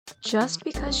Just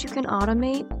because you can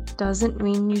automate doesn't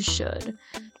mean you should.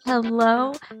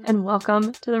 Hello and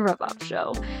welcome to the RevOps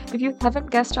Show. If you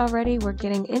haven't guessed already, we're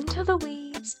getting into the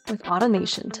weeds with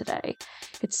automation today.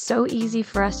 It's so easy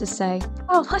for us to say,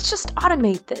 oh, let's just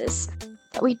automate this,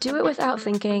 that we do it without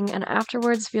thinking and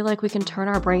afterwards feel like we can turn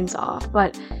our brains off,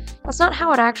 but that's not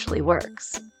how it actually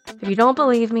works. If you don't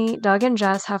believe me, Doug and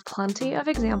Jess have plenty of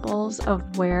examples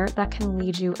of where that can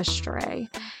lead you astray.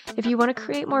 If you want to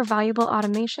create more valuable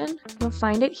automation, you'll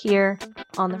find it here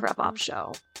on the RevOps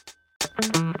Show.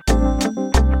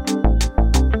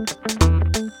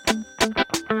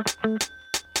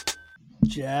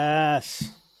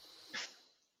 Jess.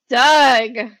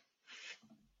 Doug.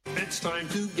 It's time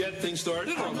to get things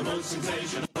started on the most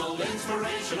sensational,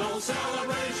 inspirational,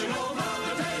 celebrational,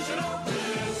 motivational.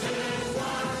 This is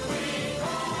what we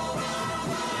call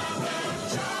the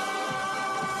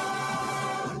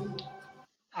show.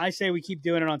 I say we keep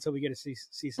doing it until we get a cease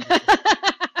and desist.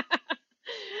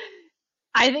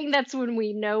 I think that's when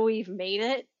we know we've made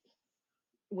it,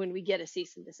 when we get a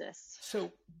cease and desist.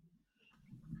 So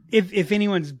if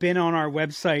anyone's been on our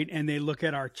website and they look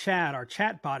at our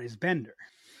chat bot is Bender.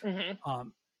 Mm-hmm.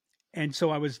 And so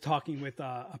I was talking with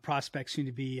a prospect, soon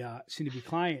to be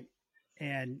client,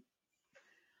 and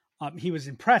he was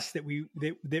impressed that we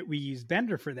used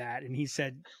Bender for that. And he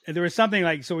said, and there was something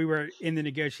like, so we were in the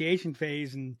negotiation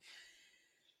phase, and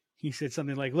he said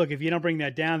something like, "Look, if you don't bring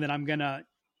that down, then I'm gonna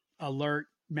alert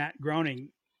Matt Groening."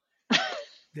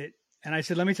 And I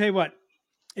said, "Let me tell you what,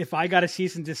 if I got a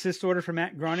cease and desist order from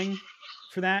Matt Groening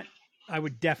for that, I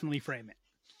would definitely frame it."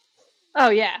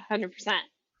 Oh yeah, 100%.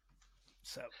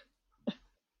 So,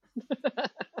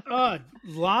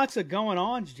 lots of going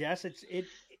on, Jess.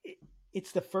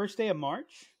 It's the first day of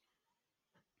March.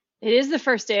 It is the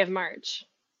first day of March.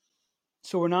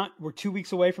 So we're 2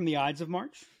 weeks away from the Ides of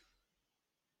March.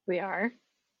 We are.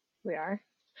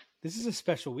 This is a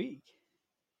special week.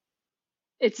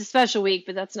 It's a special week,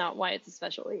 but that's not why it's a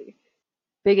special week.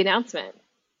 Big announcement.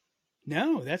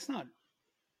 No, that's not.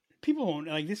 People won't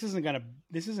like. This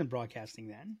isn't broadcasting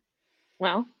then.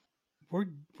 Well, we're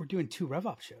doing 2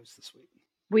 RevOps shows this week.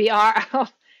 We are.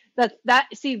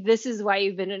 See, this is why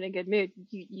you've been in a good mood.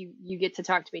 You get to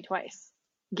talk to me twice,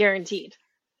 guaranteed.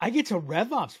 I get to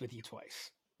RevOps with you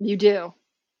twice. You do.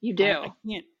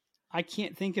 I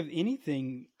can't think of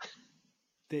anything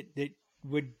that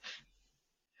would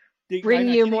bring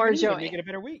you more joy. Make it a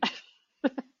better week.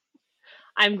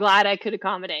 I'm glad I could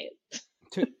accommodate.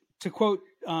 To quote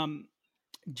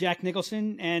Jack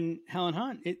Nicholson and Helen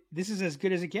Hunt, this is as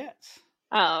good as it gets.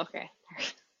 Oh, okay.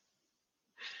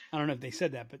 I don't know if they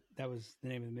said that, but that was the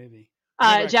name of the movie.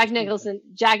 Jack Nicholson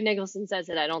says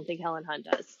it. I don't think Helen Hunt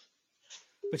does.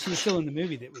 But she was still in the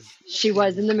movie. She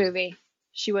was in the movie.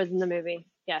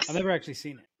 Yes. I've never actually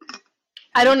seen it.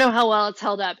 I don't know how well it's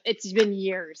held up. It's been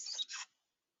years.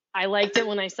 I liked it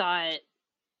when I saw it.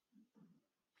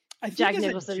 I think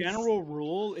as a general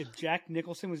rule, if Jack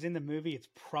Nicholson was in the movie, it's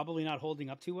probably not holding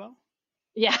up too well.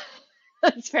 Yeah,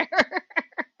 that's fair.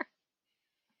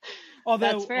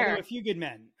 Although A Few Good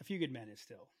Men is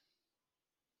still.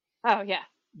 Oh yeah.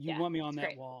 You want me on that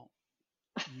great. wall.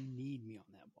 You need me on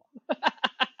that wall.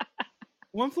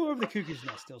 One Flew Over the Cuckoo's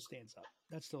Nest still stands up.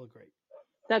 That's still a great.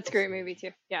 That's a great movie too.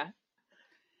 Yeah.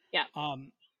 Yeah.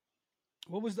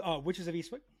 What was Witches of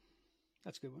Eastwick?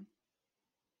 That's a good one.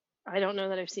 I don't know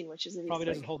that I've seen Witches of Eastwick. Probably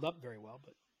doesn't hold up very well,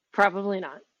 but probably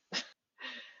not.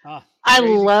 I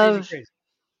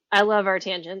love our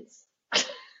tangents.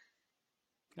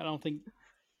 I don't think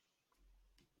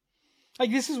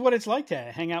this is what it's like to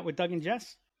hang out with Doug and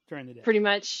Jess during the day. Pretty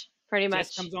much.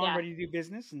 Jess comes on ready to do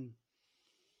business, and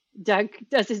Doug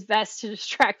does his best to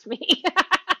distract me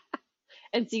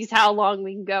and sees how long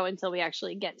we can go until we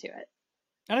actually get to it.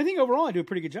 And I think overall I do a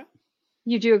pretty good job.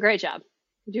 You do a great job.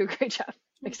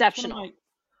 Exceptional.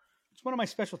 It's one of my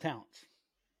special talents.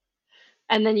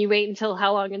 And then you wait until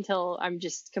I'm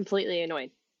just completely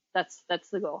annoyed. That's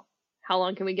the goal. How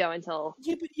long can we go until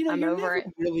I'm you're over never it?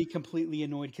 Really completely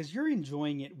annoyed because you're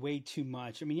enjoying it way too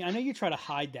much. I mean, I know you try to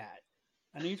hide that.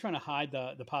 I know you're trying to hide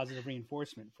the positive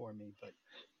reinforcement for me, but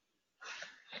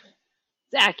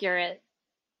it's accurate.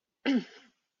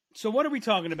 So what are we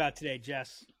talking about today,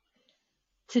 Jess?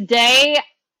 Today,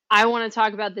 I want to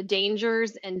talk about the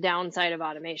dangers and downside of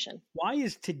automation. Why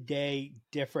is today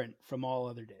different from all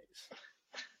other days?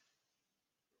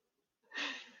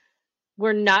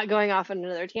 We're not going off on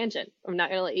another tangent. I'm not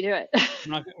going to let you do it.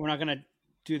 We're not going to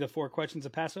do the 4 questions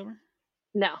of Passover?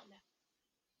 No.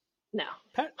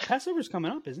 Passover's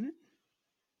coming up, isn't it?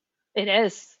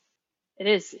 It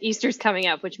is. Easter's coming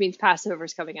up, which means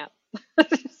Passover's coming up.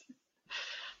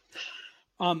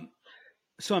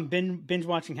 So I'm binge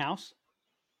watching House.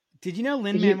 Did you know You-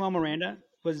 Lin-Manuel Miranda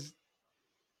was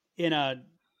in a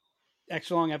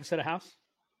extra long episode of House?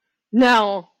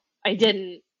 No, I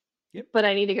didn't. Yep. But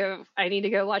I need to go. I need to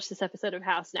go watch this episode of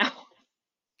House now.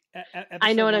 I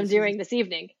Episode know what 1, I'm doing season- this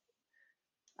evening.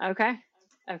 Okay.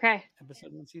 Okay.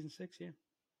 Episode 1, season 6. Yeah.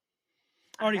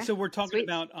 Alrighty. Okay. So we're talking Sweet.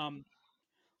 about.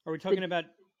 Are we talking about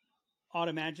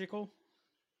Automagical?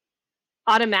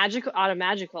 Automagical.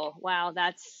 Wow,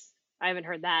 I haven't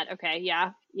heard that. Okay,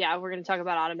 yeah. We're gonna talk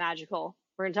about Automagical.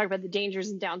 We're gonna talk about the dangers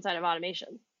and downside of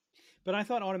automation. But I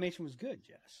thought automation was good,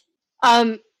 Jess.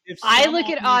 If I some look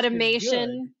at is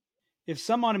automation. good- if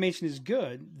some automation is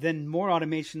good, then more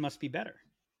automation must be better.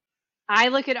 I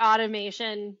look at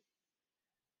automation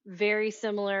very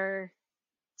similar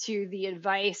to the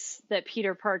advice that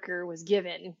Peter Parker was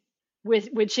given,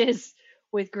 which is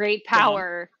with great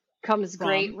power comes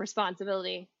great From-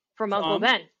 responsibility from Uncle from-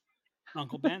 Ben.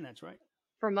 Uncle Ben, that's right.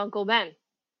 From Uncle Ben,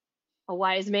 a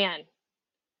wise man.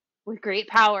 With great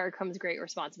power comes great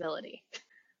responsibility.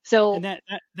 So And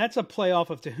that's a play off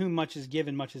of to whom much is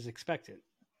given, much is expected.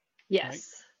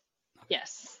 yes,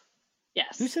 yes.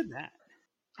 Who said that?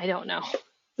 I don't know.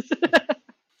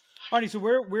 Alrighty, so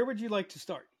where would you like to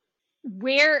start?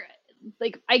 Where,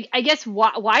 like, I guess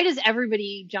why does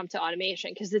everybody jump to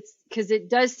automation? Because it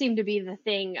does seem to be the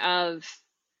thing of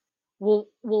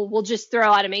we'll just throw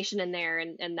automation in there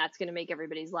and that's going to make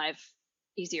everybody's life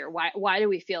easier. Why do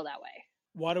we feel that way?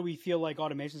 Why do we feel like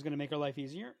automation is going to make our life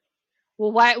easier?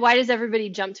 Well, why does everybody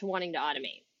jump to wanting to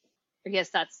automate? I guess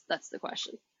that's the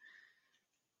question.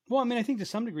 Well, I mean, I think to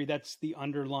some degree that's the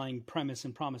underlying premise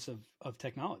and promise of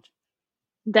technology.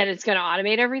 That it's going to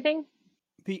automate everything?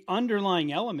 The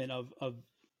underlying element of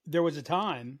there was a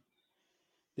time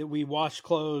that we washed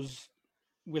clothes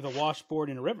with a washboard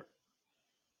in a river.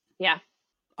 Yeah.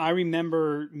 I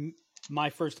remember my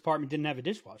first apartment didn't have a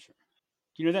dishwasher.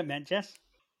 Do you know what that meant, Jess?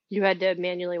 You had to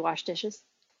manually wash dishes?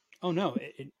 Oh, no.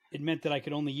 It meant that I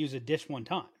could only use a dish one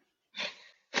time.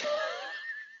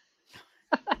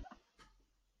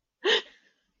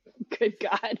 Good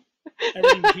God.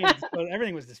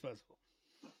 Everything was disposable.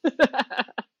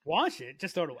 Wash it,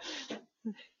 just throw it away.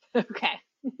 Okay.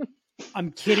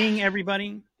 I'm kidding,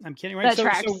 everybody. I'm kidding, right? That So,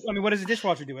 tracks. I mean, what does a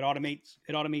dishwasher do? It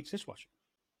automates dishwasher,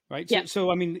 right? Yeah.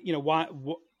 So I mean, you know,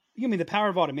 the power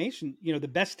of automation, you know, the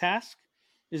best task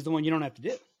is the one you don't have to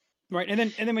do, right?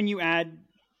 And then when you add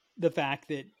the fact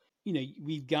that, you know,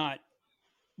 we've got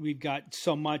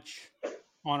so much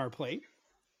on our plate.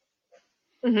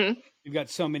 Mm-hmm. We've got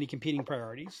so many competing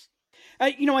priorities.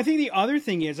 You know, I think the other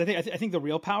thing is, I think the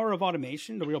real power of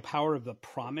automation, the real power of the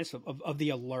promise of the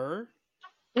allure,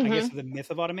 I guess, of the myth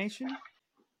of automation.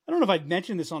 I don't know if I'd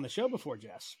mentioned this on the show before,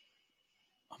 Jess.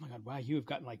 Oh my God! Wow, you have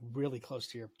gotten like really close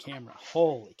to your camera.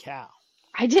 Holy cow!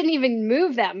 I didn't even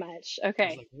move that much. I Okay.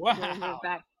 was like, Let me wow. move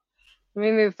back. Let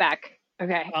me move back.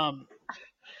 Okay.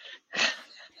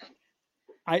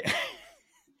 I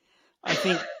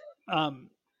think.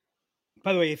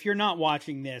 By the way, if you're not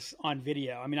watching this on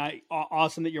video, I mean,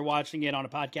 awesome that you're watching it on a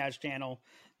podcast channel.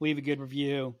 Leave a good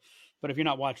review. But if you're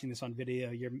not watching this on video,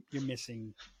 you're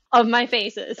missing. Of my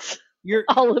faces. You're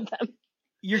All of them.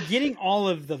 you're getting all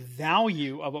of the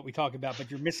value of what we talk about,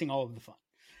 but you're missing all of the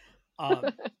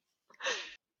fun.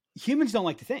 Humans don't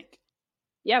like to think,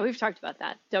 Yeah, we've talked about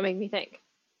that. Don't make me think.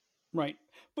 right?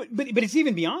 But it's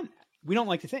even beyond that. We don't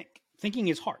like to think. Thinking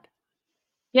is hard.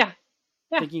 Yeah.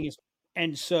 Yeah. Thinking is,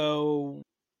 and so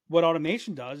what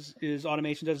automation does is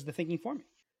automation does the thinking for me.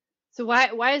 So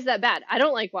why is that bad? I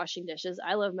don't like washing dishes.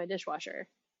 I love my dishwasher.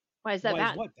 Why is that Why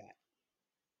bad? is what bad?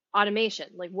 Automation.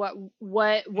 Like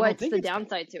what's think the it's bad.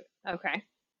 downside to it? Okay.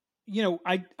 You know,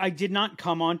 I did not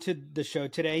come onto the show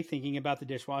today thinking about the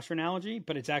dishwasher analogy,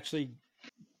 but it's actually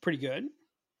pretty good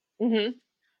Mm-hmm.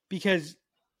 because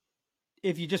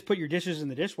if you just put your dishes in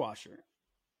the dishwasher,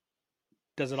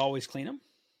 does it always clean them?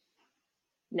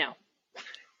 No.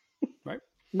 Right.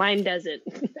 Mine doesn't,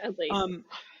 at least. And,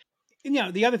 you know,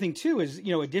 the other thing too is,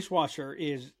 you know, a dishwasher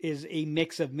is a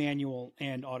mix of manual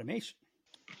and automation.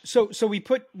 So we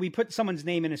put someone's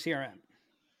name in a CRM.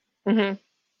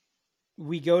 Mm-hmm.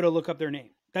 We go to look up their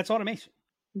name. That's automation.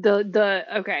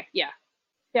 Okay, yeah.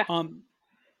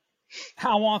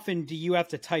 How often do you have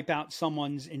to type out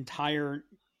someone's entire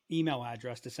email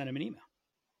address to send them an email?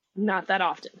 Not that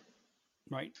often.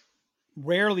 Right?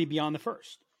 Rarely beyond the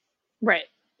first. Right.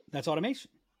 That's automation.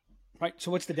 Right?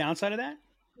 So what's the downside of that?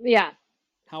 Yeah.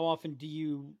 How often do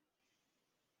you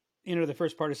enter the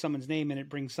first part of someone's name and it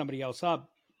brings somebody else up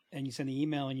and you send the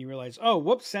email and you realize, oh,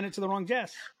 whoops, sent it to the wrong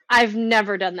Jess. I've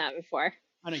never done that before.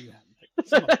 I know you haven't. But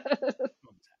some of us have,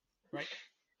 right?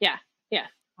 Yeah. Yeah.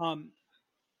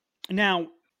 Now,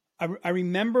 I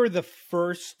remember the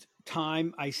first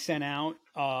time I sent out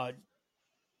a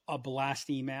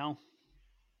blast email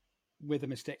with a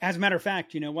mistake. As a matter of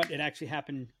fact, you know what? It actually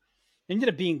happened. It ended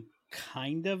up being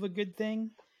kind of a good thing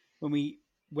when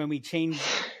we changed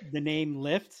the name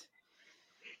Lyft.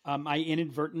 I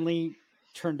inadvertently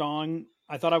turned on.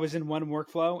 I thought I was in one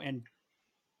workflow and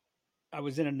I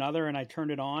was in another, and I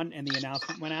turned it on, and the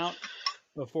announcement went out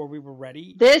before we were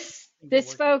ready. This,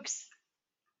 worked. folks,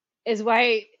 is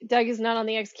why Doug is not on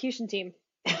the execution team.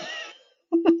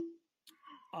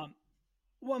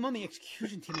 Well, I'm on the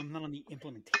execution team. I'm not on the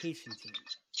implementation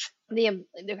team.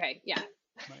 Okay, yeah.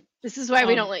 Right. This is why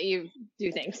we don't let you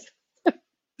do things.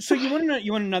 So you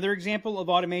want another example of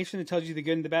automation that tells you the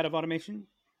good and the bad of automation?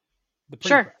 The printing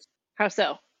Sure. press. How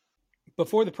so?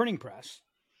 Before the printing press,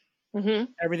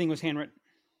 Mm-hmm. everything was handwritten.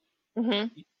 Mm-hmm.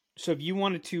 So if you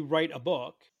wanted to write a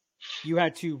book, you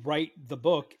had to write the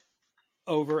book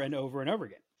over and over and over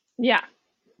again, Yeah.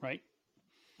 right?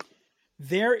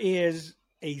 There is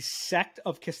a sect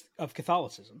of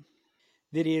Catholicism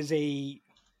that is a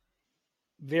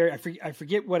very, I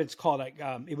forget what it's called. Like,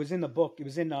 it was in the book. It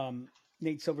was in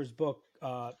Nate Silver's book,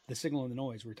 The Signal and the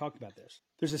Noise, where we talked about this.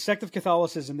 There's a sect of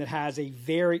Catholicism that has a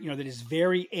very, that is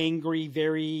very angry,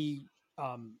 very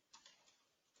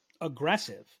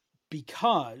aggressive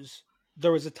because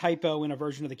there was a typo in a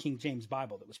version of the King James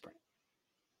Bible that was printed.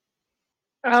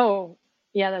 Oh,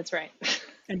 yeah, that's right.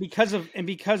 And because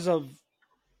of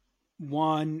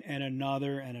one and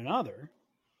another,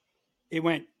 it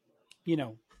went,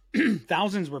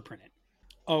 thousands were printed.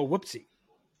 Oh, whoopsie.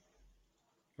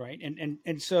 Right.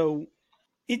 And so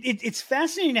it's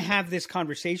fascinating to have this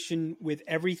conversation with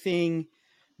everything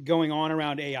going on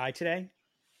around AI today.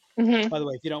 Mm-hmm. By the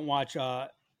way, if you don't watch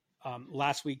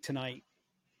Last Week Tonight,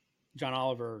 John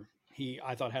Oliver,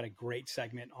 I thought had a great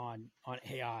segment on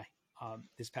AI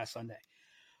this past Sunday.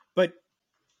 But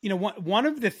one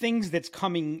of the things that's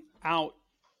coming out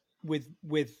with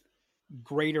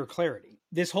greater clarity,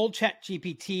 this whole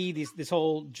ChatGPT, this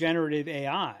whole generative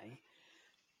AI,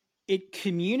 it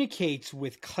communicates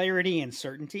with clarity and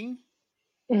certainty,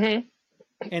 Mm-hmm.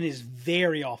 and is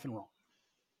very often wrong.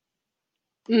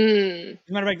 Mm. As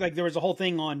a matter of fact, like there was a whole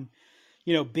thing on,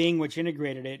 Bing, which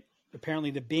integrated it.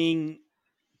 Apparently, the Bing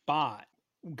bot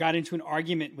got into an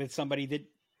argument with somebody that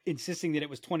insisting that it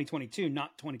was 2022,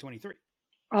 not 2023.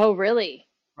 Oh, really?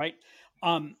 Right.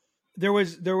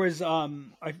 There's a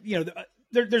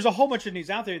whole bunch of news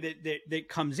out there that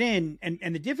comes in,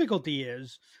 and the difficulty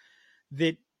is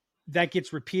that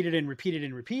gets repeated and repeated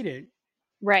and repeated.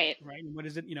 Right. Right. And what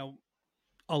is it?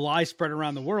 A lie spread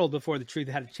around the world before the truth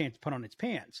had a chance to put on its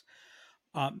pants.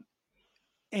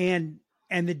 And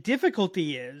the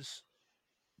difficulty is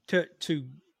to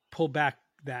pull back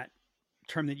that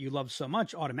term that you love so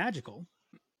much, automagical.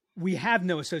 We have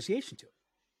no association to it.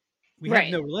 We Right.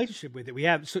 have no relationship with it. We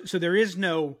have, so there is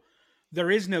no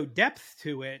depth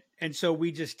to it. And so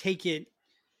we just take it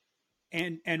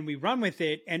and we run with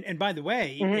it. And by the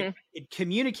way, Mm-hmm. it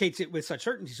communicates it with such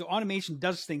certainty. So automation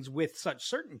does things with such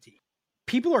certainty.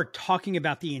 People are talking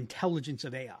about the intelligence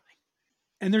of AI.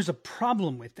 And there's a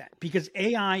problem with that because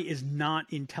AI is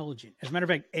not intelligent. As a matter of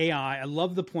fact, AI, I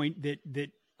love the point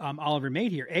that Oliver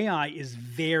made here. AI is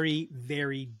very,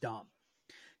 very dumb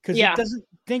because Yeah. it doesn't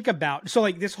think about. So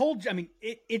like this whole, I mean,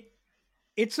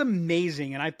 it's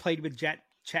amazing. And I played with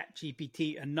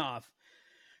ChatGPT enough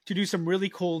to do some really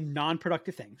cool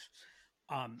non-productive things.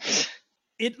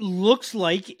 It looks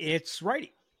like it's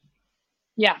writing.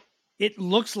 Yeah. It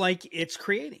looks like it's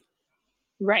creating,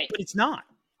 Right. but it's not.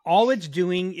 All it's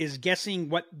doing is guessing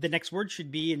what the next word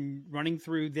should be and running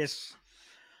through this,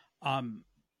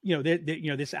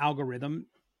 this algorithm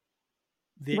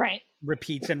that Right.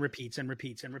 repeats and repeats and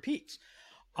repeats and repeats.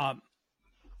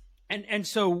 And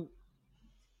so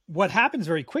what happens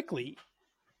very quickly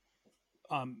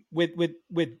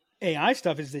with AI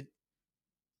stuff is that,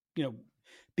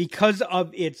 because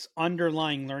of its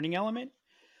underlying learning element.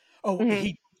 Oh, Mhm.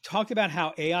 he talked about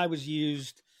how AI was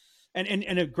used, and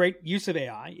a great use of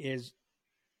AI is,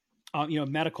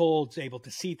 medical. It's able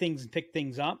to see things and pick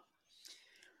things up.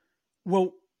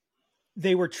 Well,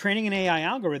 they were training an AI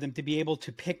algorithm to be able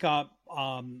to pick up,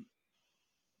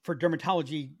 for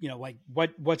dermatology, like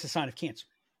what's a sign of cancer.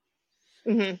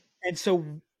 Mm-hmm. And so,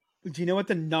 do you know what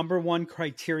the number one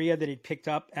criteria that it picked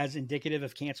up as indicative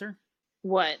of cancer?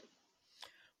 What?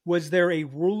 Was there a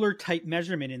ruler type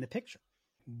measurement in the picture?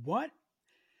 What?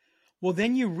 Well,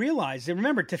 then you realize that,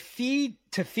 remember, to feed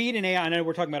an AI, I know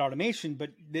we're talking about automation,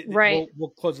 but Right. we'll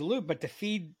close the loop, but to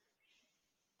feed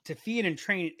and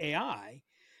train AI,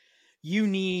 you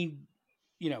need,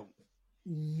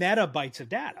 metabytes of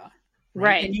data.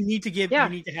 right? And Right. you need to Yeah.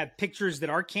 have pictures that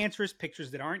are cancerous,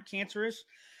 pictures that aren't cancerous.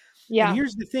 And Yeah.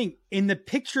 here's the thing, in the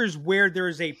pictures where there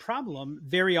is a problem,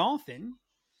 very often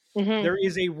Hmm. there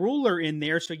is a ruler in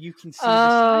there so you can see the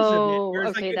size of it. Oh,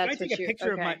 Whereas like okay. if I That's take what a you,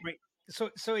 picture of my, okay. right,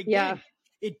 so Yeah. again,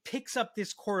 it picks up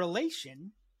this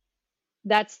correlation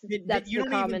That's that you the don't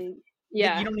even common, that you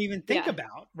yeah. don't even think Yeah.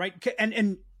 about, right?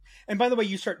 And by the way,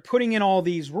 you start putting in all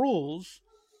these rules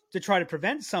to try to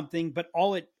prevent something, but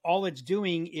all it's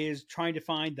doing is trying to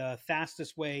find the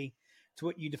fastest way to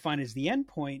what you define as the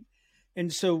endpoint.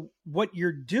 And so what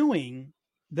you're doing,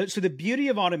 so the beauty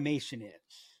of automation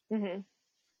is Hmm.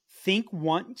 think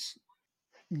once,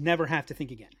 never have to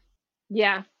think again.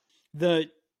 Yeah. The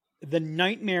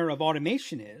nightmare of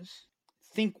automation is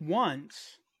think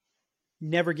once,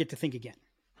 never get to think again.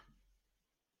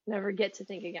 Never get to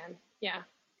think again. Yeah.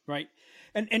 Right.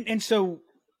 And so,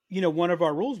 one of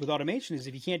our rules with automation is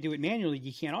if you can't do it manually,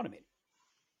 you can't automate it.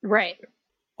 Right.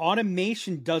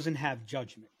 Automation doesn't have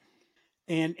judgment.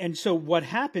 And so what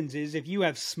happens is if you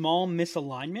have small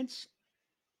misalignments,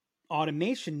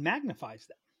 automation magnifies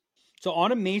them. So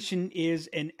automation is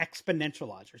an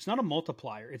exponentializer. It's not a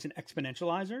multiplier, it's an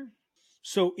exponentializer.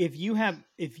 So if you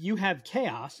have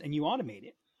chaos and you automate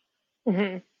it,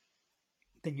 Hmm.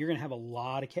 then you're going to have a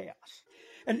lot of chaos.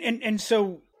 And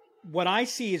so what I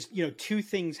see is, two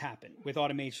things happen with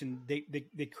automation.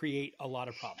 They create a lot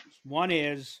of problems. One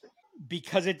is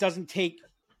because it doesn't take,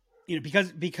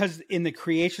 because in the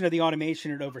creation of the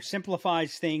automation, it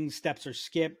oversimplifies things, steps are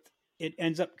skipped. It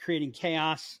ends up creating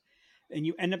chaos and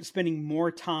you end up spending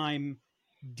more time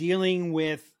dealing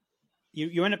with,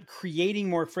 you end up creating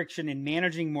more friction and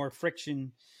managing more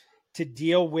friction to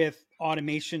deal with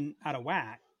automation out of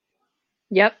whack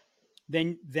Yep.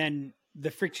 than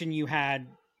the friction you had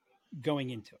going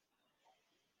into it.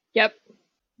 Yep.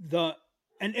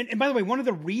 And by the way, one of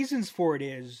the reasons for it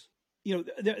is,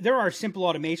 there are simple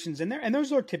automations in there, and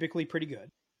those are typically pretty good.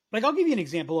 Like I'll give you an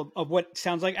example of what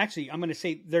sounds like. Actually, I'm going to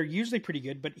say they're usually pretty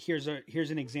good, but here's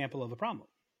an example of a problem.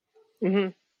 Hmm.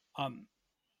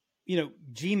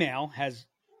 Gmail has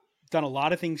done a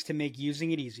lot of things to make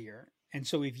using it easier, and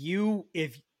so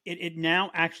if it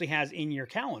now actually has in your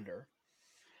calendar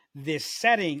this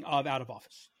setting of out of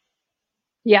office.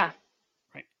 Yeah.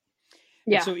 Right.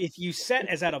 Yeah. And so if you set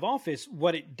as out of office,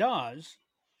 what it does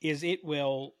is it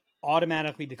will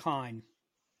automatically decline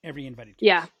every invited case.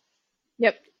 Yeah.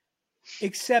 Yep.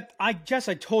 Except I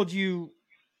told you,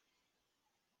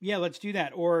 yeah, let's do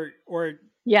that. Or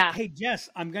Yeah. hey Jess,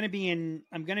 I'm gonna be in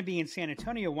San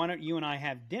Antonio. Why don't you and I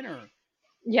have dinner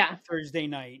Yeah. Thursday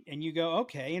night? And you go,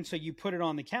 okay. And so you put it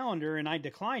on the calendar and I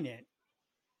decline it.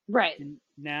 Right. And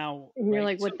now And you're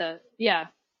right, like, yeah.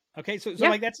 Okay, so Yeah.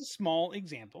 like that's a small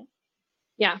example.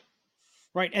 Yeah.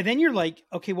 Right. And then you're like,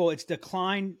 okay, well, it's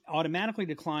automatically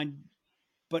declined,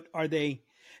 but are they,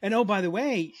 and oh, by the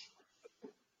way,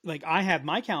 like I have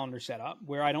my calendar set up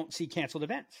where I don't see canceled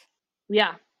events.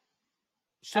 Yeah.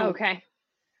 So, Okay.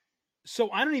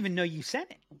 So I don't even know you sent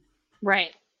it.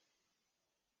 Right.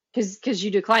 Because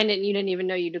you declined it and you didn't even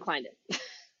know you declined it.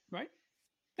 Right.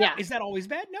 Yeah. Is that always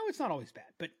bad? No, it's not always bad,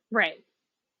 but Right.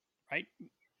 right.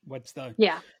 What's the,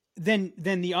 Yeah. then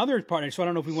the other part, so I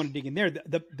don't know if we want to dig in there,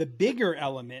 the bigger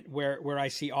element where I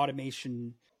see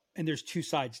automation, and there's two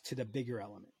sides to the bigger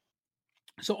element.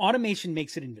 So automation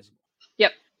makes it invisible.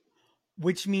 Yep.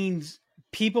 Which means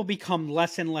people become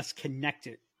less and less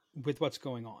connected with what's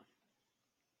going on.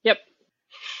 Yep.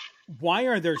 Why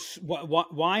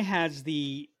has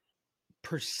the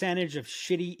percentage of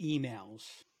shitty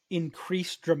emails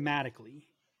increased dramatically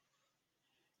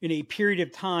in a period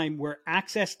of time where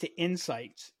access to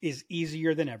insights is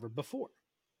easier than ever before?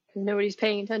 Nobody's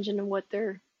paying attention to what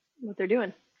they're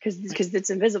doing because it's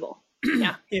invisible.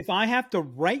 Yeah. If I have to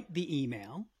write the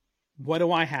email, what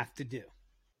do I have to do?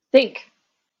 Think.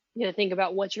 You got to think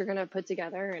about what you're going to put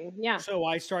together, and yeah. So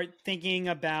I start thinking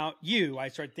about you. I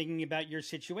start thinking about your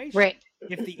situation. Right.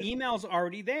 If the email's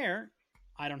already there,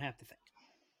 I don't have to think.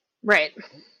 Right.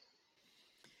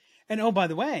 And oh, by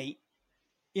the way,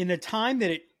 in the time that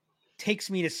it takes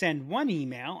me to send one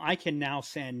email, I can now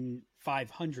send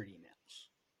 500 emails.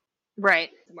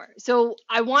 Right. So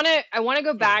I want to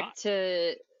go back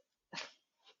to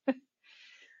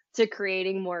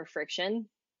creating more friction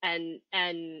and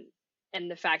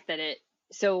the fact that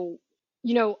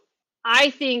I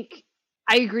think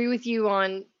I agree with you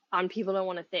on people don't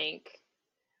want to think.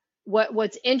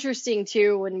 What's interesting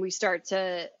too when we start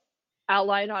to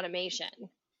outline automation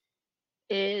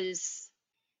is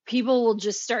people will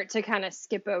just start to kind of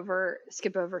skip over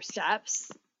steps,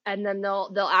 and then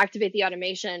they'll activate the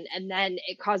automation, and then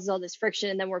it causes all this friction,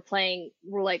 and then we're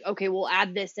like, okay, we'll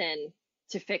add this in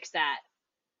to fix that.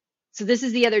 So this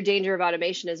is the other danger of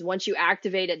automation is once you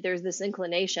activate it, there's this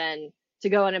inclination to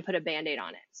go in and put a Band-Aid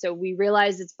on it. So we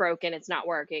realize it's broken, it's not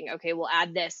working. Okay, we'll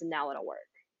add this and now it'll work.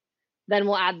 Then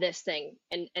we'll add this thing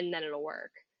and then it'll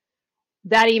work.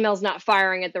 That email's not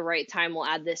firing at the right time, we'll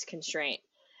add this constraint.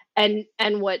 And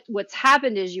what's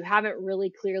happened is you haven't really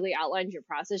clearly outlined your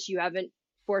process. You haven't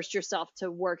forced yourself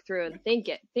to work through and think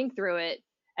through it.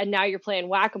 And now you're playing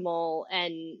whack-a-mole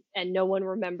and no one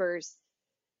remembers.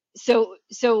 So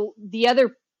the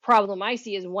other problem I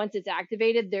see is once it's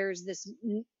activated,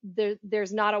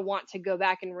 there's not a want to go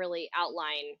back and really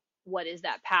outline what is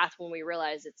that path when we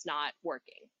realize it's not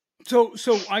working. So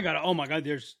I got oh my God,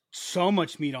 there's so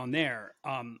much meat on there.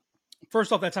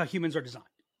 First off, that's how humans are designed.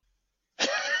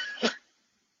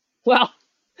 Well,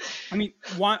 I mean,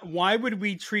 why would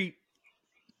we treat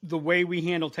the way we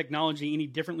handle technology any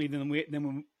differently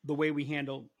than the way we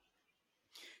handle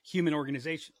human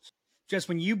organizations? Just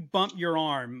when you bump your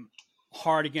arm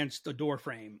hard against a door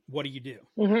frame, what do?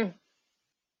 Mm-hmm.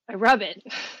 I rub it.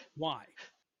 Why?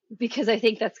 Because I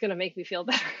think that's going to make me feel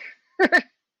better.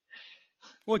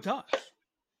 Well, it does.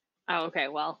 Oh, okay.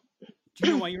 Well, do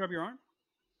you know why you rub your arm?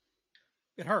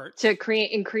 It hurts. To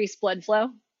increase blood flow?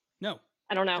 No.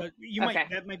 I don't know.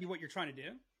 That might be what you're trying to do.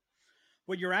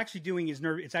 What you're actually doing is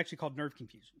it's actually called nerve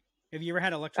confusion. Have you ever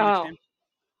had electronic stim?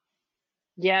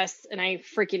 Yes, and I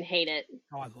freaking hate it.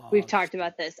 Oh, I love We've talked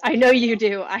about this. I know you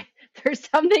do. There's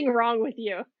something wrong with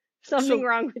you.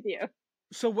 Wrong with you.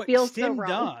 So what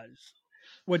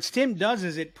STIM does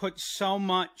is it puts so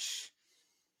much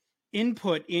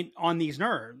input on these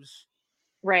nerves,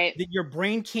 right, that your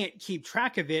brain can't keep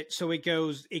track of it, so it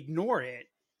goes ignore it,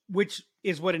 which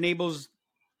is what enables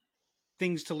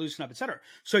things to loosen up, etc.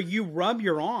 So you rub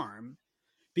your arm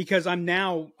because I'm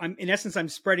in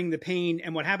essence spreading the pain,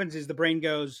 and what happens is the brain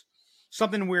goes,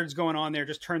 something weird's going on there,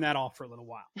 just turn that off for a little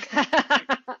while.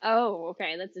 Oh,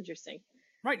 okay, that's interesting.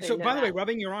 Right. So by the way,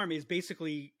 rubbing your arm is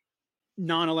basically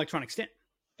non-electronic stim.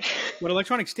 What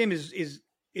electronic stim is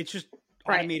it's just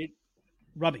automated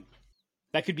rubbing.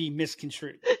 That could be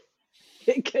misconstrued.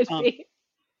 It could be.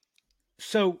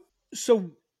 So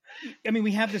I mean,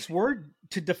 we have this word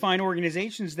to define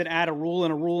organizations that add a rule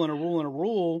and a rule and a rule and a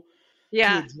rule to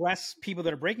address people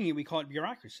that are breaking it. We call it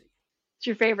bureaucracy. It's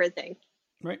your favorite thing.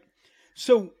 Right.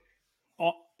 So,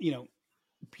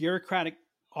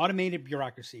 automated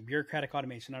bureaucracy, bureaucratic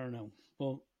automation. I don't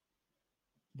know.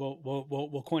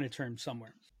 We'll coin a term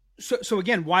somewhere. So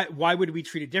again, why would we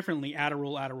treat it differently? Add a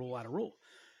rule, add a rule, add a rule.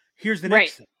 Here's the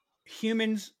next thing.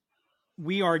 Humans,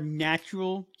 we are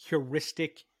natural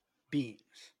heuristic beings.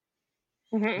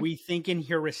 Mm-hmm. We think in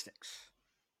heuristics.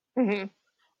 Mm-hmm.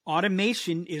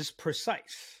 Automation is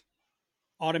precise.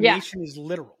 Automation is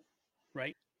literal,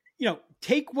 right?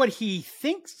 Take what he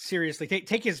thinks seriously.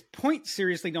 Take his point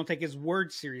seriously. Don't take his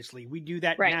words seriously. We do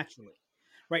that naturally,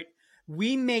 right?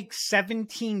 We make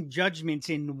 17 judgments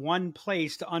in one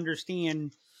place to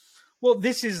understand, well,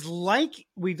 this is like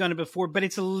we've done it before, but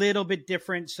it's a little bit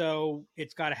different. So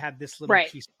it's got to have this little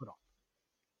piece put on.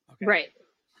 Okay. Right.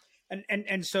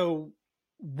 And so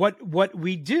what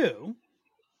we do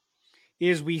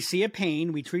is we see a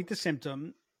pain, we treat the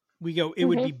symptom, we go, it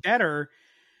would be better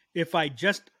if I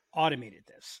just automated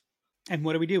this. And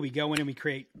what do? We go in and we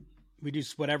do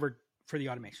whatever for the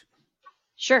automation.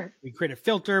 Sure. We create a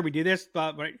filter, we do this,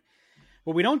 but right.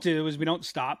 What we don't do is we don't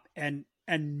stop and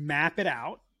map it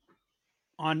out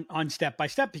on step by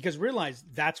step, because realize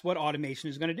that's what automation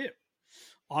is going to do.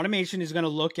 Automation is going to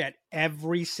look at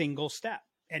every single step,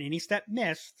 and any step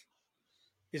missed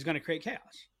is going to create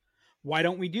chaos. Why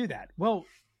don't we do that? Well,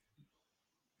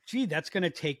 that's going to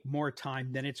take more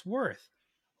time than it's worth.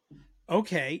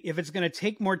 Okay, if it's going to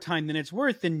take more time than it's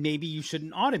worth, then maybe you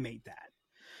shouldn't automate that,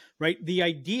 right? The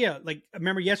idea, like,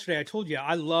 remember yesterday I told you,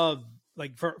 I love,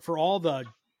 like, for all the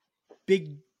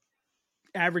big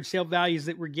average sale values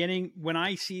that we're getting, when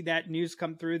I see that news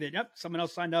come through that, someone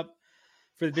else signed up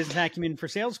for the Business Acumen for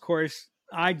Sales course,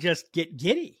 I just get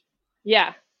giddy.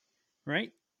 Yeah.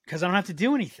 Right? Because I don't have to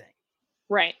do anything.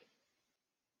 Right.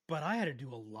 But I had to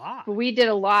do a lot. We did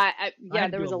a lot.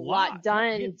 There was a lot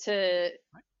done to...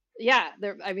 Yeah,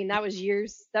 that was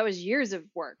years. That was years of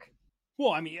work.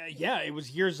 Well, I mean, it was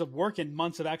years of work and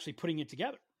months of actually putting it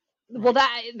together. Right? Well,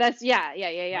 that's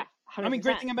 100%. I mean,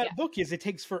 great thing about a book is it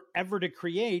takes forever to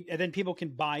create, and then people can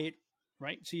buy it,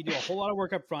 right? So you do a whole lot of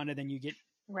work up front, and then you get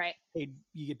paid.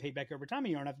 You get paid back over time, and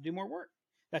you don't have to do more work.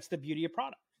 That's the beauty of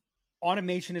product.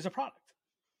 Automation is a product.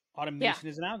 Automation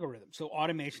is an algorithm. So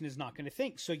automation is not going to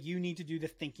think. So you need to do the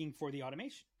thinking for the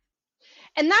automation.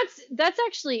 And that's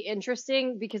actually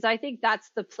interesting, because I think that's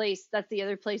the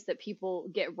other place that people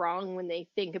get wrong when they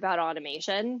think about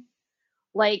automation.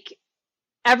 Like,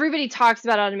 everybody talks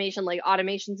about automation like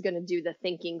automation's going to do the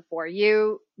thinking for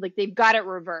you. Like, they've got it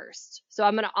reversed. So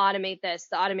I'm going to automate this.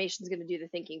 The automation's going to do the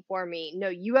thinking for me. No,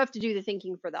 you have to do the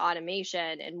thinking for the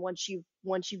automation. And once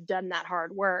you've done that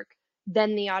hard work,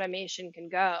 then the automation can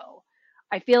go.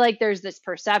 I feel like there's this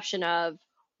perception of,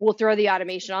 we'll throw the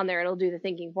automation on there, it'll do the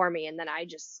thinking for me, and then I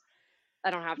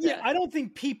don't have to. Yeah, I don't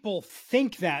think people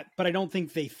think that, but I don't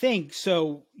think they think.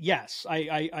 So yes,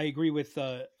 I agree with.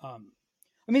 I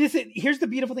mean, here's the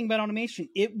beautiful thing about automation: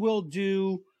 it will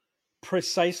do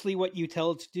precisely what you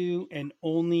tell it to do, and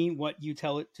only what you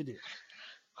tell it to do.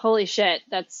 Holy shit!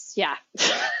 That's yeah.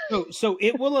 So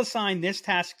it will assign this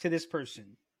task to this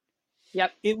person.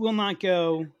 Yep. It will not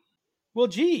go, well,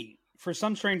 gee, for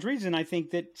some strange reason, I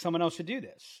think that someone else should do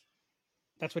this.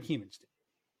 That's what humans do.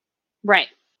 Right.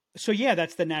 So yeah,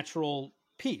 that's the natural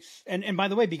piece. And by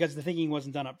the way, because the thinking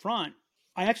wasn't done up front,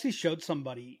 I actually showed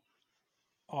somebody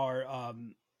our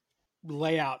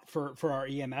layout for our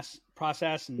EMS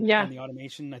process and the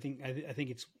automation. I think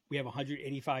we have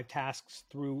 185 tasks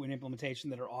through an implementation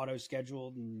that are auto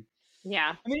scheduled, and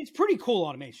yeah, I mean, it's pretty cool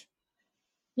automation.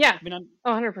 Yeah. I mean,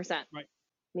 100%. Right. I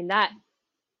mean, I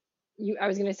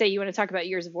was going to say, you want to talk about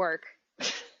years of work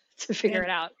to figure it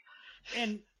out.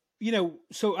 And,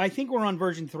 so I think we're on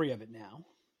version 3 of it now.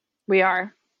 We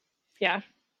are. Yeah.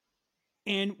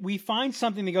 And we find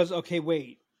something that goes, okay,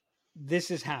 wait,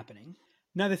 this is happening.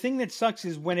 Now, the thing that sucks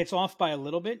is when it's off by a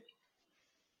little bit,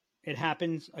 it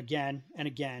happens again and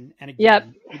again and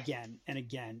again, again and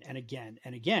again and again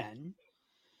and again.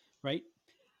 Right.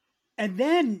 And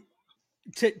then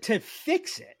to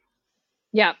fix it.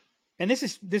 Yeah. And this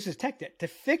is tech debt. To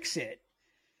fix it,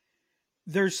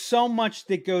 there's so much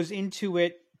that goes into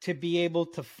it to be able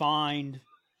to find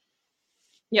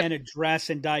and address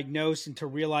and diagnose, and to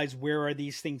realize where are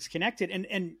these things connected.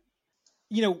 And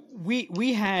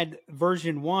we had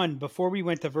version 1 before we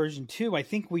went to version 2. I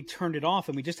think we turned it off,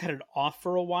 and we just had it off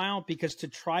for a while, because to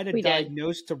try to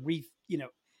diagnose,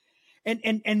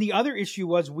 and the other issue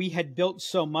was we had built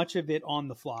so much of it on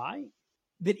the fly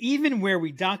that even where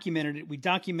we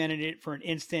documented it for an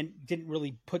instant, didn't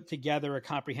really put together a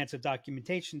comprehensive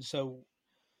documentation. So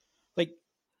like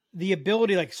the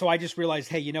ability, so I just realized,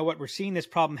 hey, you know what? We're seeing this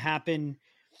problem happen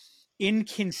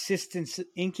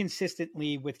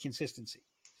inconsistently with consistency.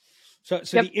 So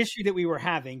the issue that we were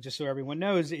having, just so everyone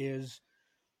knows, is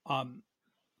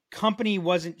company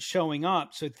wasn't showing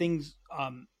up. So things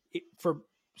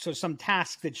some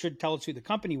tasks that should tell us who the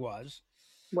company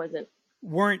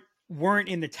weren't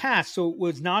in the task. So it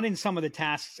was not in some of the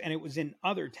tasks, and it was in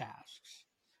other tasks.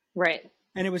 Right.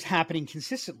 And it was happening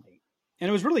consistently. And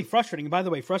it was really frustrating. And by the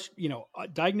way,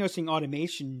 diagnosing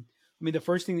automation, I mean, the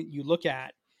first thing that you look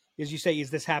at is you say, is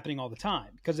this happening all the time?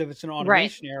 Because if it's an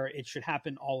automation error, it should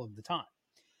happen all of the time.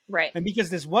 Right. And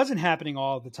because this wasn't happening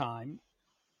all of the time,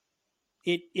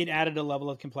 it added a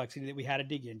level of complexity that we had to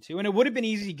dig into. And it would have been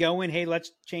easy to go in, hey,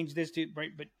 let's change this to,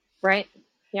 right? But right.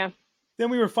 Yeah.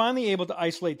 Then we were finally able to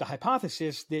isolate the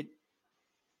hypothesis that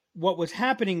what was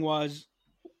happening was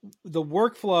the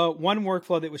workflow, one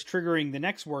workflow that was triggering the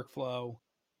next workflow,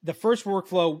 the first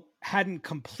workflow hadn't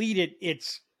completed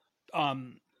its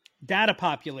data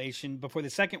population before the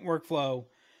second workflow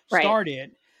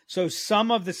started. So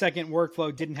some of the second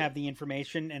workflow didn't have the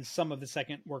information, and some of the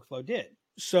second workflow did.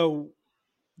 So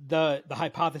the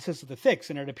hypothesis of the fix,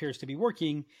 and it appears to be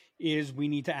working, is we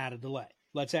need to add a delay.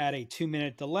 Let's add a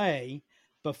 2-minute delay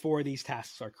before these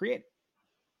tasks are created.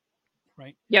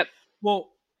 Right? Yep. Well,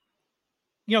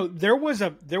 there was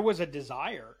a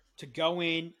desire to go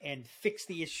in and fix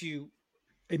the issue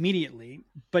immediately,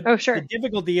 but the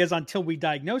difficulty is, until we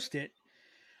diagnosed it,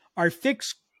 our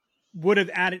fix would have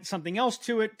added something else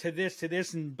to it, to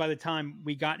this, and by the time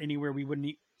we got anywhere, we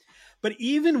wouldn't. But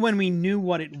even when we knew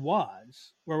what it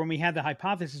was, or when we had the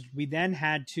hypothesis, we then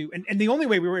had to, and the only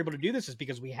way we were able to do this is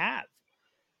because we have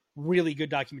really good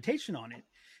documentation on it,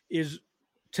 is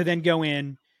to then go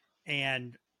in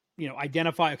and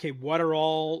identify, okay, what are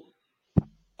all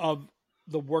of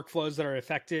the workflows that are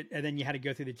affected, and then you had to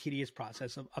go through the tedious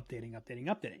process of updating.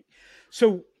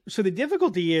 So the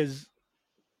difficulty is,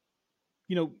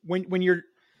 when you're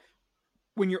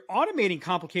automating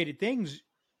complicated things,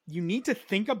 you need to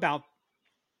think about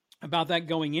that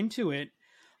going into it.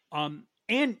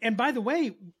 And by the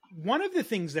way, one of the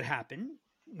things that happened,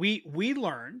 we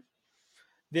learned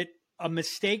that a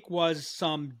mistake was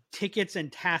some tickets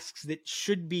and tasks that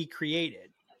should be created.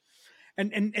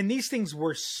 And these things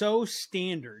were so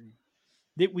standard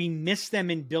that we miss them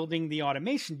in building the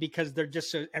automation because they're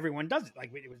just so everyone does it.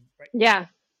 Like it was right. Yeah.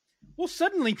 Well,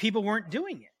 suddenly people weren't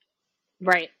doing it.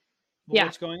 Right. Well, Yeah.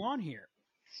 what's going on here?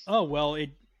 Oh, well,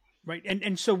 right.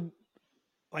 And so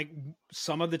like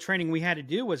some of the training we had to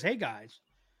do was, hey guys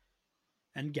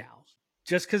and gals,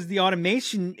 just because the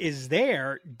automation is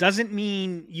there doesn't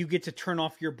mean you get to turn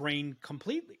off your brain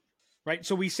completely. Right.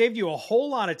 So we saved you a whole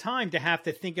lot of time to have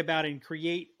to think about and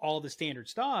create all the standard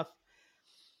stuff.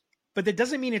 But that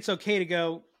doesn't mean it's okay to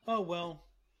go, oh, well,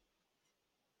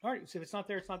 all right. So if it's not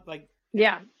there, it's not like,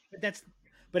 Yeah.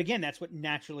 But again, that's what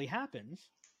naturally happens.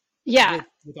 Yeah.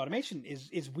 With automation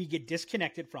is we get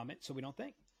disconnected from it. So we don't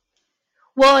think.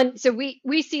 Well, and so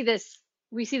we see this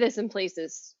in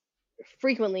places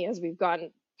frequently as we've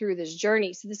gone through this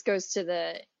journey. So this goes to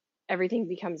the everything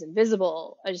becomes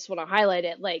invisible. I just want to highlight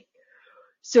it. Like,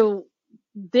 so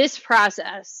this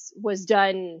process was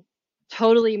done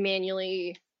totally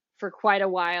manually for quite a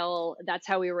while. That's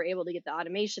how we were able to get the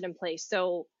automation in place.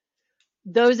 So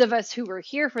those of us who were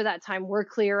here for that time, we're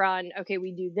clear on, okay,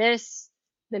 we do this,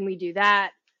 then we do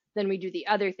that, then we do the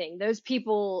other thing. Those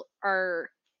people are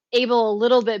able a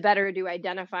little bit better to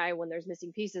identify when there's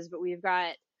missing pieces, but we've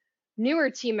got newer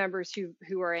team members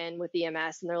who are in with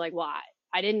EMS, and they're like, well,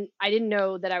 I didn't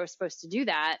know that I was supposed to do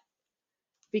that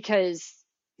because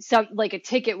some like a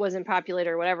ticket wasn't populated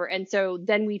or whatever. And so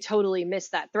then we totally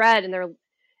missed that thread. And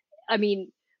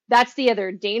that's the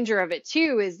other danger of it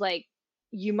too, is like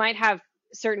you might have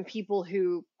certain people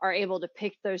who are able to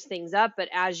pick those things up, but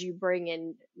as you bring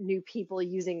in new people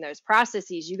using those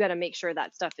processes, you got to make sure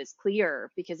that stuff is clear,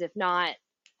 because if not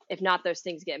those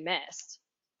things get missed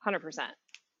 100%.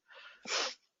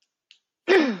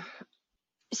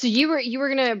 So you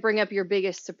were going to bring up your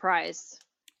biggest surprise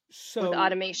with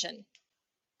automation.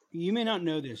 You may not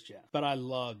know this, Jeff, but I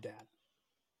love data.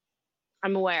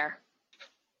 I'm aware.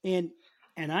 And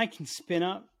I can spin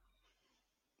up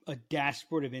a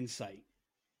dashboard of insight,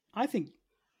 I think,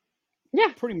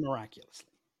 pretty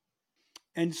miraculously.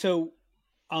 And so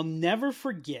I'll never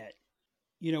forget,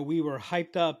 we were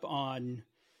hyped up on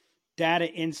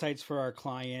data insights for our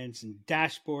clients and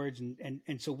dashboards.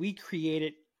 And so we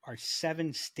created our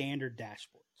 7 standard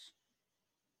dashboards.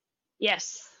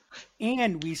 Yes.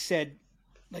 And we said,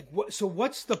 so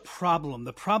what's the problem?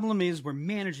 The problem is we're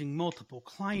managing multiple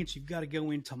clients. You've got to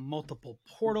go into multiple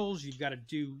portals. You've got to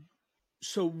do.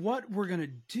 So what we're going to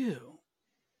do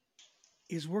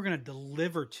is we're going to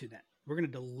deliver to them. We're going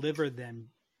to deliver them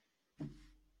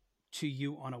to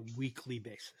you on a weekly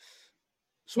basis.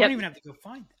 So I don't even have to go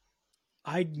find them.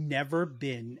 I'd never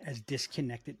been as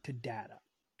disconnected to data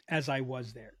as I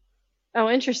was there. Oh,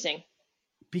 interesting.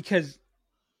 Because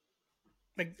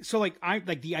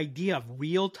the idea of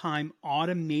real-time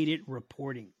automated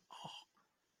reporting. Oh,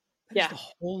 that's the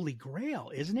holy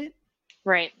grail, isn't it?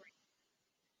 Right.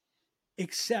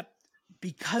 Except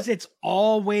because it's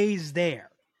always there.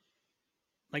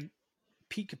 Like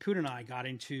Pete Caputo and I got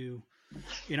into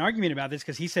an argument about this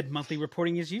because he said monthly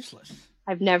reporting is useless.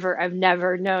 I've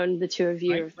never known the two of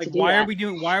you to do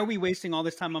that. Why are we wasting all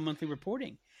this time on monthly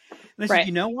reporting? And I said,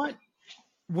 you know what?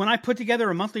 When I put together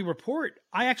a monthly report,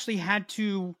 I actually had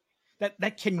to,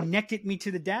 that connected me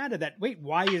to the data that, wait,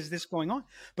 why is this going on?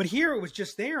 But here it was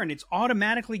just there and it's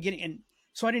automatically getting, and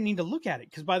so I didn't need to look at it.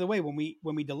 Because by the way, when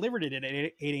we delivered it at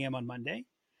 8 a.m. on Monday,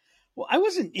 well, I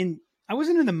wasn't in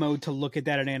the mode to look at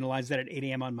that and analyze that at 8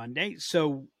 a.m. on Monday.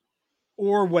 So,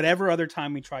 or whatever other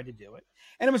time we tried to do it.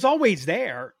 And it was always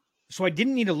there. So I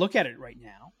didn't need to look at it right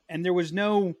now. And there was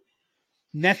no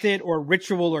method or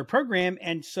ritual or program.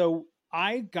 And so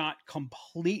I got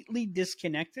completely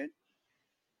disconnected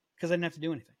because I didn't have to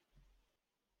do anything.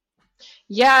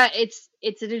 Yeah, it's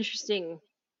an interesting,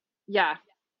 yeah,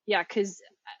 because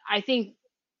I think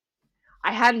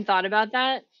I hadn't thought about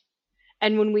that.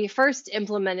 And when we first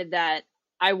implemented that,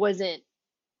 I wasn't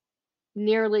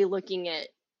nearly looking at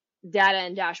data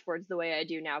and dashboards the way I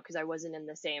do now because I wasn't in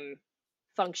the same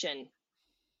function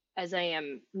as I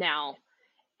am now.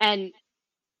 And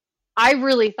I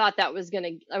really thought that was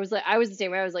I was the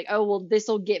same way. I was like, oh, well, this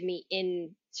will get me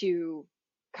into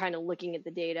kind of looking at the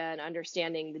data and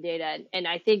understanding the data. And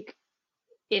I think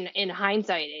in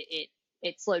hindsight,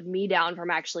 it slowed me down from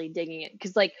actually digging it.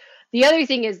 Cause like the other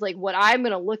thing is like what I'm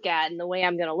going to look at and the way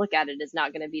I'm going to look at it is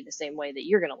not going to be the same way that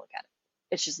you're going to look at it.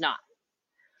 It's just not.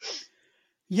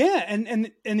 Yeah.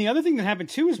 And the other thing that happened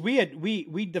too is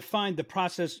we defined the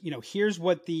process, here's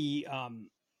what the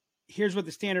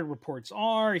standard reports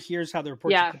are. Here's how the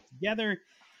reports are put together.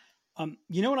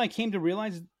 You know what I came to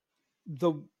realize?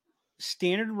 The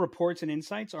standard reports and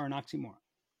insights are an oxymoron.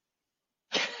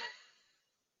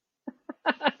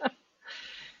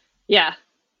 Yeah.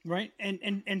 Right.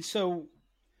 And so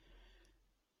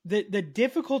the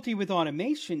difficulty with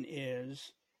automation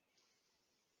is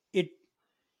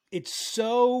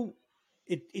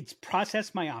it's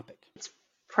process myopic.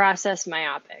 Process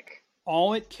myopic.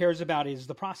 All it cares about is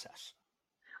the process.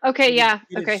 Okay, yeah.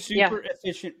 It Okay, is super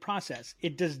efficient process.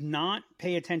 It does not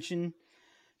pay attention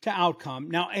to outcome.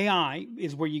 Now, AI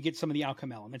is where you get some of the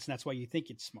outcome elements, and that's why you think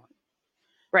it's smart.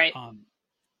 Right.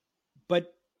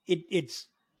 But it's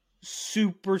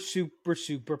super, super,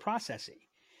 super processing.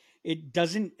 It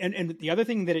doesn't, and the other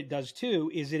thing that it does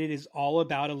too is that it is all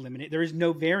about eliminate. There is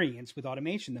no variance with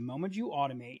automation. The moment you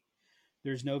automate,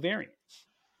 there's no variance.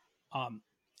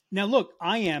 Now, look,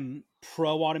 I am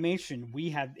pro automation.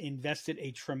 We have invested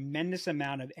a tremendous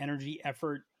amount of energy,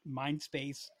 effort, mind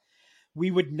space.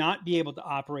 We would not be able to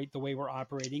operate the way we're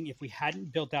operating if we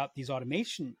hadn't built out these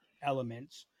automation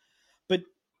elements.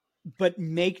 But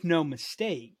make no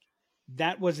mistake,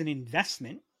 that was an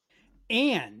investment.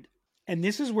 And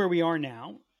this is where we are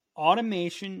now.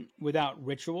 Automation without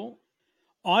ritual,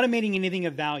 automating anything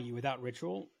of value without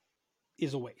ritual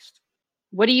is a waste.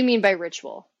 What do you mean by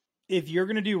ritual? If you're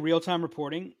going to do real-time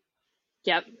reporting,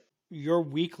 Yep. your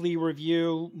weekly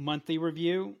review, monthly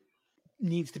review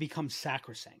needs to become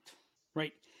sacrosanct,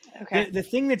 right? Okay. The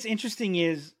thing that's interesting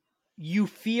is you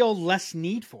feel less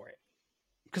need for it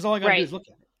because all I got to do is look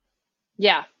at it.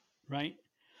 Yeah. Right.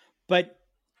 But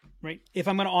if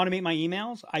I'm going to automate my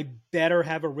emails, I better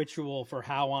have a ritual for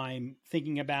how I'm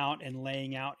thinking about and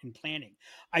laying out and planning.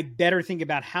 I better think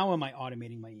about how am I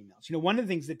automating my emails? You know, one of the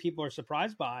things that people are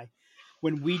surprised by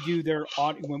when we do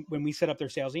when we set up their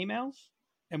sales emails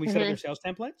and we set up their sales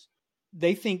templates,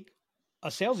 they think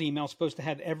a sales email is supposed to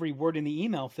have every word in the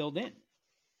email filled in.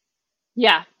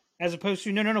 Yeah. As opposed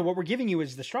to, no, what we're giving you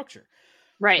is the structure.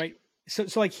 Right.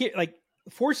 So like here, like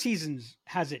Four Seasons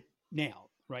has it nailed,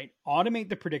 right? Automate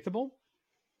the predictable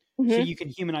so you can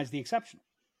humanize the exceptional.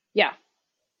 Yeah.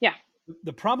 Yeah.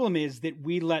 The problem is that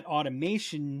we let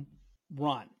automation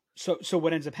run. So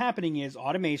what ends up happening is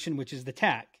automation, which is the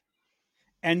tech,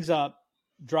 ends up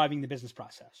driving the business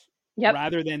process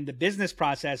rather than the business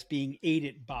process being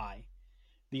aided by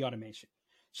the automation.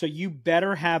 So you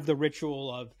better have the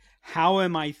ritual of how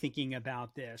am I thinking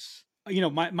about this? You know,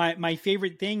 my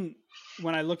favorite thing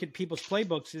when I look at people's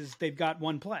playbooks is they've got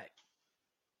one play,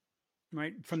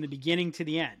 right? From the beginning to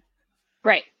the end.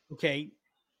 Right. Okay.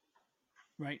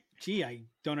 Right. Gee, I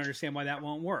don't understand why that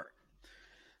won't work.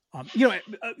 You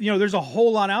know, there's a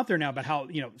whole lot out there now about how,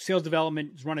 you know, sales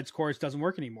development has run its course, doesn't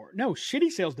work anymore. No, shitty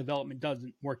sales development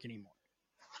doesn't work anymore.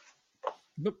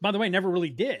 But by the way, never really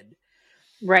did.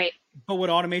 Right. But what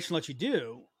automation lets you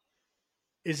do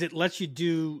is it lets you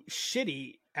do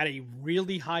shitty at a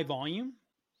really high volume.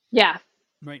 Yeah.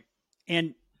 Right.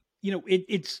 And, you know,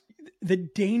 it's the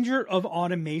danger of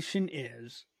automation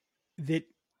is that,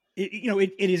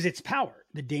 it is its power.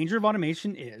 The danger of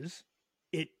automation is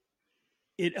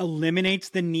it eliminates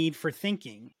the need for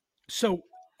thinking. So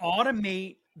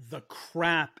automate the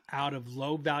crap out of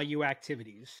low value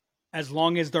activities as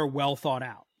long as they're well thought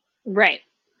out. Right.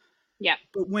 Yeah.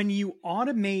 But when you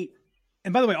automate,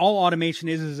 and by the way, all automation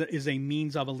is a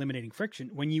means of eliminating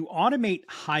friction. When you automate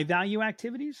high value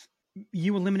activities,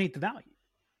 you eliminate the value.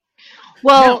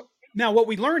 Well, now what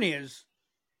we learn is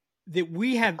that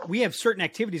we have certain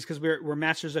activities because we're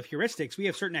masters of heuristics. We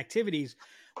have certain activities.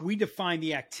 We define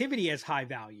the activity as high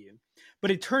value,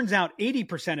 but it turns out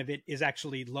 80% of it is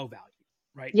actually low value,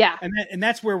 right? Yeah. And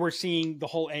that's where we're seeing the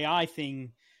whole AI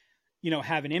thing, you know,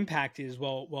 have an impact is,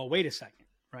 well, wait a second,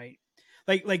 right?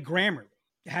 Like Grammarly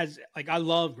has, like, I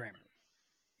love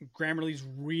Grammarly. Grammarly's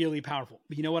really powerful.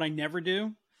 But you know what I never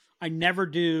do? I never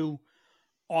do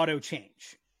auto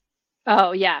change.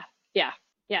 Oh, yeah. Yeah.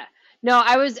 Yeah. No,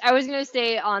 I was going to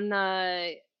say on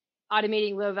the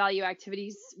automating low value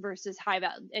activities versus high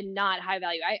value and not high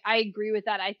value. I agree with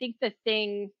that. I think the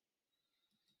thing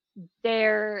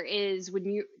there is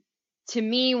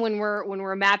when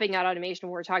we're mapping out automation,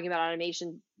 when we're talking about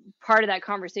automation, part of that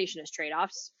conversation is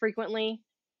trade-offs frequently.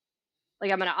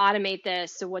 Like, I'm going to automate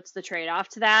this. So what's the trade-off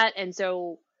to that? And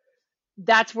so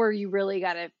that's where you really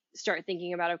got to start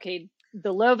thinking about, okay,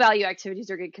 the low value activities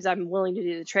are good because I'm willing to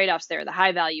do the trade-offs there. The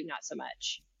high value, not so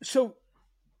much.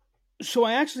 So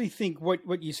I actually think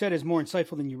what you said is more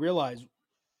insightful than you realize.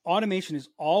 Automation is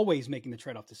always making the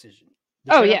trade-off decision.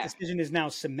 The trade-off decision is now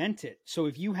cemented. So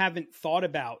if you haven't thought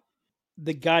about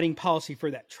the guiding policy for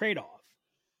that trade-off,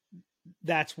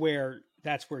 that's where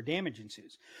damage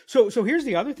ensues. So here's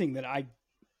the other thing that I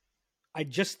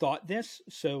just thought this,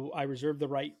 so I reserve the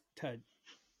right to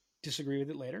disagree with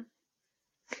it later.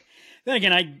 Then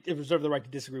again, I reserve the right to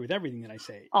disagree with everything that I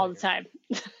say all the time.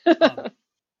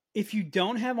 if you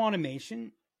don't have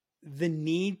automation, the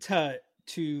need to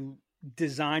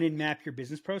design and map your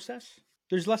business process,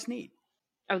 there's less need.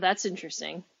 Oh, that's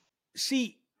interesting.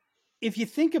 See, if you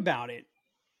think about it,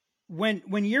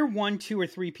 when you're 1, 2, or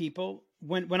 3 people,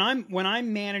 when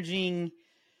I'm managing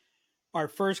our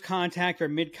first contact or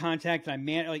mid contact, and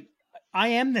I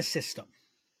am the system.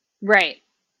 Right.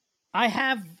 I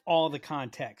have all the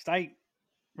context. I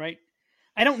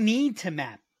don't need to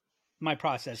map my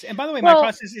process. And by the way, my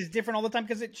process is different all the time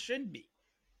because it should be.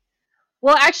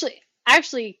 Well,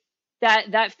 actually,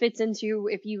 that fits into,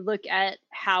 if you look at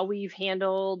how we've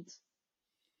handled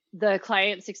the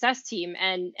client success team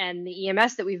and the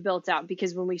EMS that we've built out,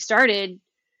 because when we started,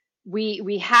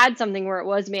 we had something where it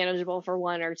was manageable for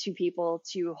 1 or 2 people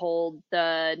to hold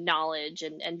the knowledge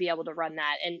and be able to run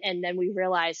that. And then we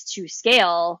realized to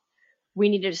scale, we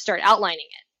needed to start outlining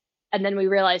it. And then we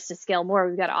realized to scale more,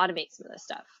 we've got to automate some of this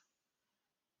stuff.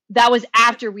 That was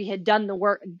after we had done the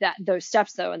work, those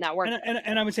steps though, and that work.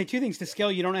 And I would say 2 things. To scale,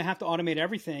 you don't have to automate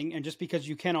everything. And just because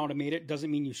you can automate it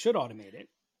doesn't mean you should automate it.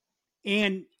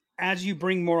 And as you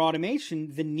bring more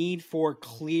automation, the need for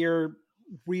clear,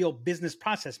 real business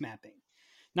process mapping,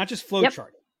 not just flow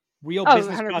charting, real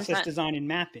business 100%. process design and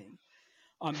mapping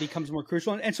becomes more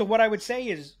crucial. And so what I would say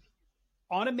is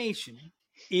automation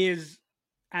is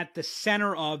at the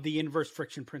center of the inverse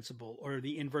friction principle or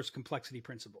the inverse complexity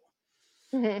principle.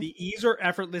 Mm-hmm. The ease or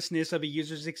effortlessness of a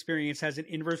user's experience has an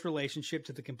inverse relationship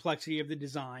to the complexity of the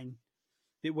design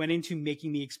that went into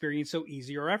making the experience so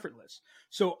easy or effortless.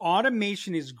 So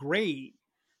automation is great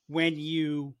when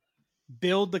you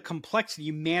build the complexity,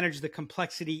 you manage the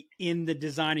complexity in the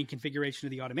design and configuration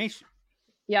of the automation.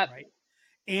 Yep. Right.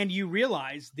 And you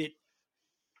realize that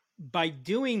by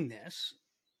doing this,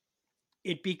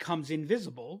 it becomes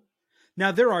invisible.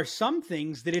 Now, there are some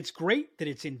things that it's great that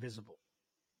it's invisible.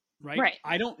 Right.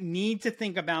 I don't need to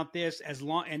think about this as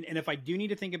long. And if I do need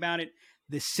to think about it,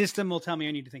 the system will tell me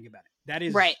I need to think about it. That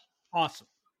is awesome.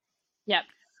 Yep.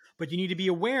 But you need to be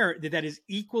aware that that is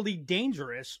equally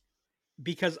dangerous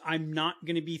because I'm not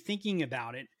going to be thinking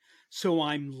about it. So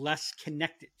I'm less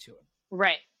connected to it.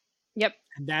 Right. Yep.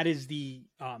 And that is the,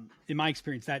 in my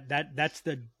experience, that's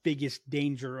the biggest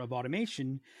danger of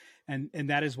automation. And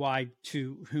that is why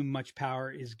to whom much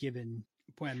power is given.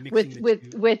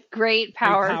 With great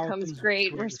power comes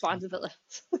great responsibility.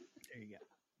 There you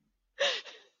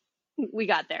go. We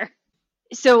got there.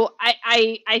 So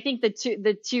I think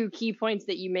the two key points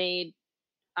that you made,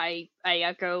 I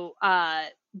echo,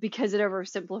 because it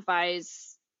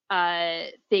oversimplifies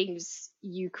things.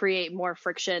 You create more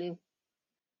friction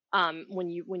when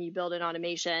you build an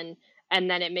automation, and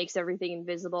then it makes everything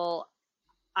invisible.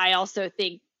 I also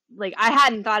think, like, I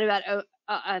hadn't thought about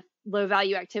low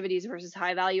value activities versus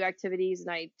high value activities, and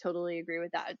I totally agree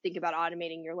with that. Think about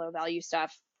automating your low value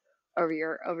stuff over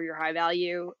your high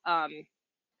value.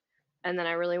 And then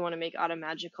I really want to make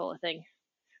Automagical a thing.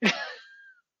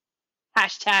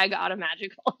 Hashtag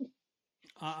Automagical.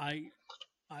 I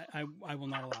will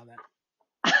not allow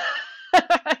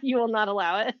that. You will not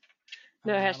allow it.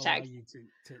 No hashtag.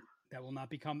 That will not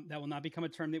become a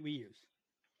term that we use.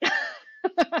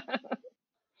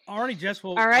 Alrighty, Jess.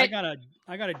 Well, all right.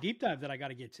 I got a deep dive that I got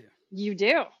to get to. You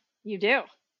do.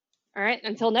 All right.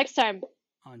 Until next time.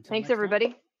 Thanks,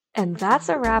 everybody. And that's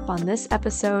a wrap on this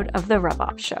episode of The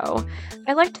RevOps Show.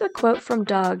 I liked the quote from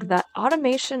Doug that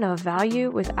automation of value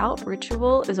without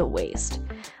ritual is a waste.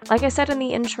 Like I said in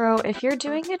the intro, if you're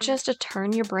doing it just to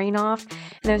turn your brain off and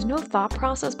there's no thought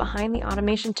process behind the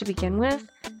automation to begin with,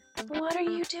 what are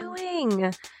you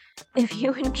doing? If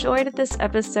you enjoyed this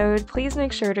episode, please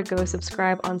make sure to go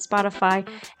subscribe on Spotify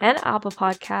and Apple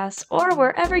Podcasts or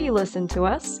wherever you listen to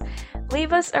us.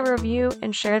 Leave us a review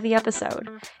and share the episode.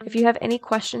 If you have any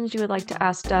questions you would like to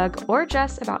ask Doug or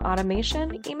Jess about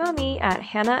automation, email me at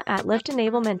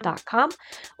hannah@liftenablement.com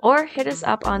or hit us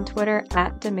up on Twitter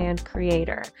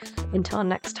 @demandcreator. Until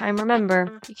next time,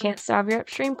 remember, you can't solve your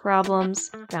upstream problems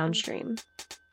downstream.